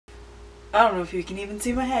I don't know if you can even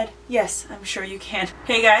see my head. Yes, I'm sure you can.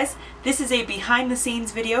 Hey guys, this is a behind the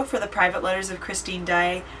scenes video for the Private Letters of Christine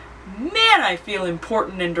Daae. Man, I feel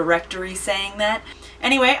important and directory saying that.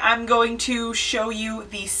 Anyway, I'm going to show you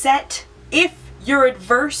the set. If you're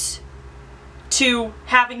adverse to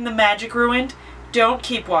having the magic ruined, don't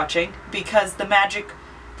keep watching because the magic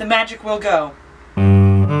will go.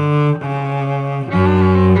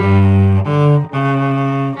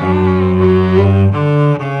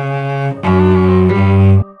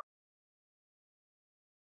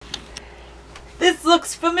 This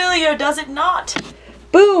looks familiar, does it not?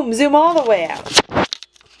 Boom! Zoom all the way out.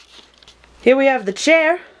 Here we have the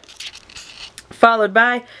chair, followed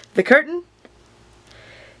by the curtain,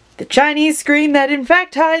 the Chinese screen that in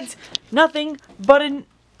fact hides nothing but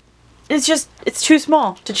it's too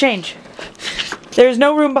small to change. There's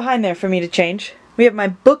no room behind there for me to change. We have my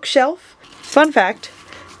bookshelf. Fun fact,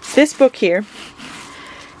 this book here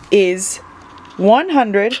is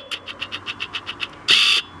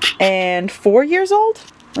 104 years old?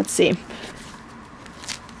 Let's see.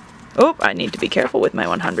 Oh, I need to be careful with my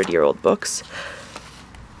 100-year-old books.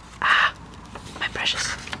 Ah, my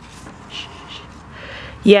precious.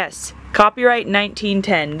 Yes, copyright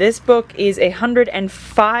 1910. This book is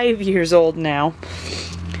 105 years old now.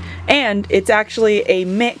 And it's actually a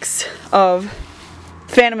mix of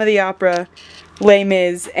Phantom of the Opera, Les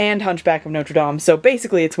Mis, and Hunchback of Notre Dame. So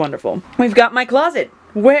basically it's wonderful. We've got my closet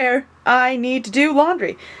where I need to do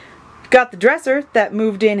laundry. Got the dresser that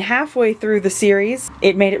moved in halfway through the series.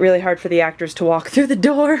 It made it really hard for the actors to walk through the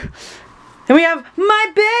door. And we have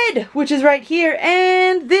my bed, which is right here,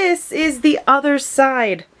 and this is the other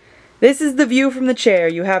side. This is the view from the chair.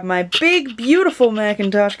 You have my big, beautiful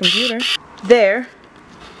Macintosh computer. There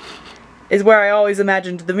is where I always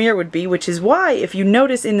imagined the mirror would be, which is why, if you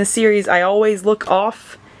notice in the series, I always look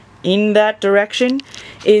off in that direction,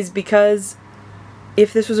 is because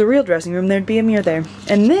if this was a real dressing room, there'd be a mirror there.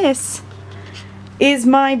 And this is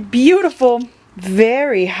my beautiful,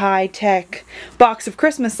 very high-tech box of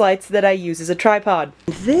Christmas lights that I use as a tripod.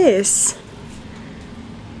 This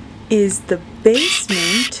is the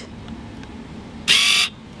basement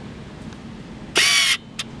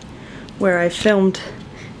where I filmed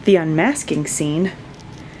the unmasking scene.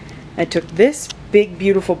 I took this big,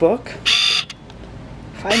 beautiful book.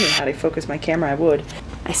 If I knew how to focus my camera, I would.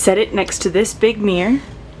 I set it next to this big mirror,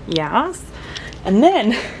 yes, and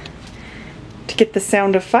then, to get the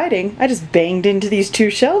sound of fighting, I just banged into these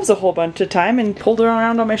two shelves a whole bunch of time and pulled it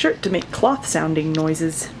around on my shirt to make cloth sounding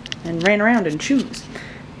noises, and ran around in shoes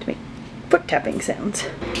to make foot tapping sounds.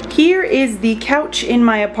 Here is the couch in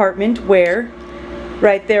my apartment where,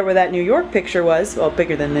 right there where that New York picture was, well,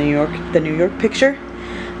 bigger than the New York picture,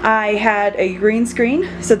 I had a green screen,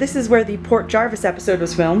 so this is where the Port Jarvis episode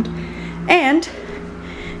was filmed, and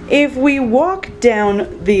if we walk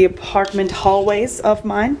down the apartment hallways of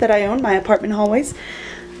mine that I own, my apartment hallways,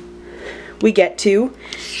 we get to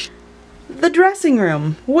the dressing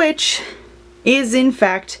room, which is in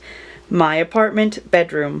fact my apartment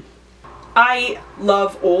bedroom. I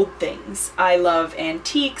love old things. I love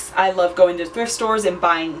antiques. I love going to thrift stores and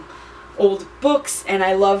buying old books, and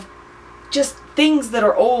I love just things that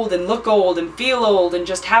are old and look old and feel old and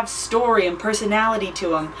just have story and personality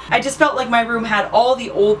to them. I just felt like my room had all the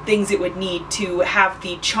old things it would need to have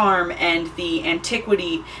the charm and the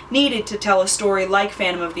antiquity needed to tell a story like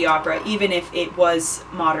Phantom of the Opera, even if it was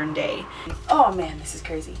modern day. Oh man, this is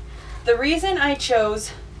crazy. The reason I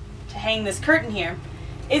chose to hang this curtain here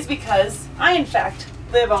is because I in fact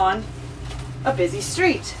live on a busy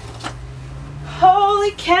street.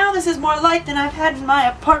 Holy cow, this is more light than I've had in my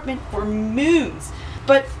apartment for moons.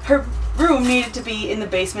 But her room needed to be in the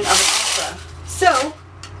basement of an opera. So,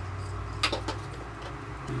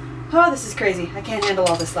 oh, this is crazy. I can't handle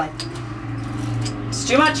all this light. It's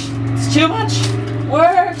too much. It's too much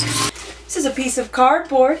work. This is a piece of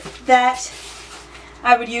cardboard that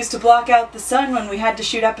I would use to block out the sun when we had to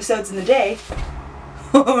shoot episodes in the day.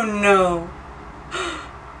 Oh no.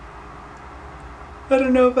 I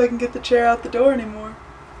don't know if I can get the chair out the door anymore.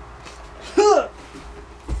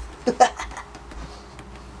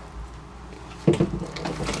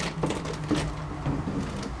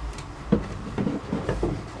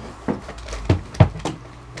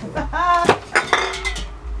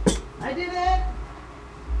 I did it!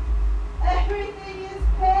 Everything is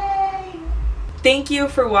paid! Thank you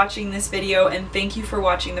for watching this video, and thank you for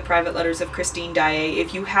watching the Private Letters of Christine Daae.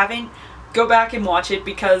 If you haven't, go back and watch it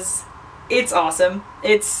because it's awesome.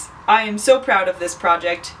 I am so proud of this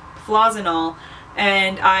project, flaws and all,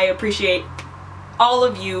 and I appreciate all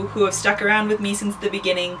of you who have stuck around with me since the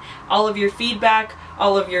beginning, all of your feedback,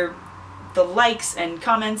 all of the likes and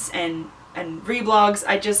comments and and reblogs.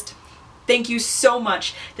 Thank you so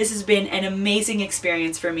much. This has been an amazing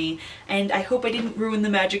experience for me, and I hope I didn't ruin the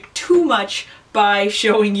magic too much by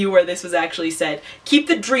showing you where this was actually said. Keep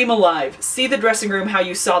the dream alive. See the dressing room how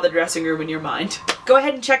you saw the dressing room in your mind. Go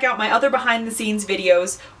ahead and check out my other behind the scenes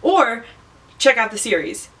videos, or check out the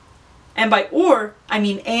series. And by or, I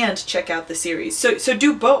mean and check out the series. So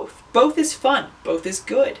do both. Both is fun. Both is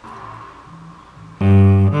good.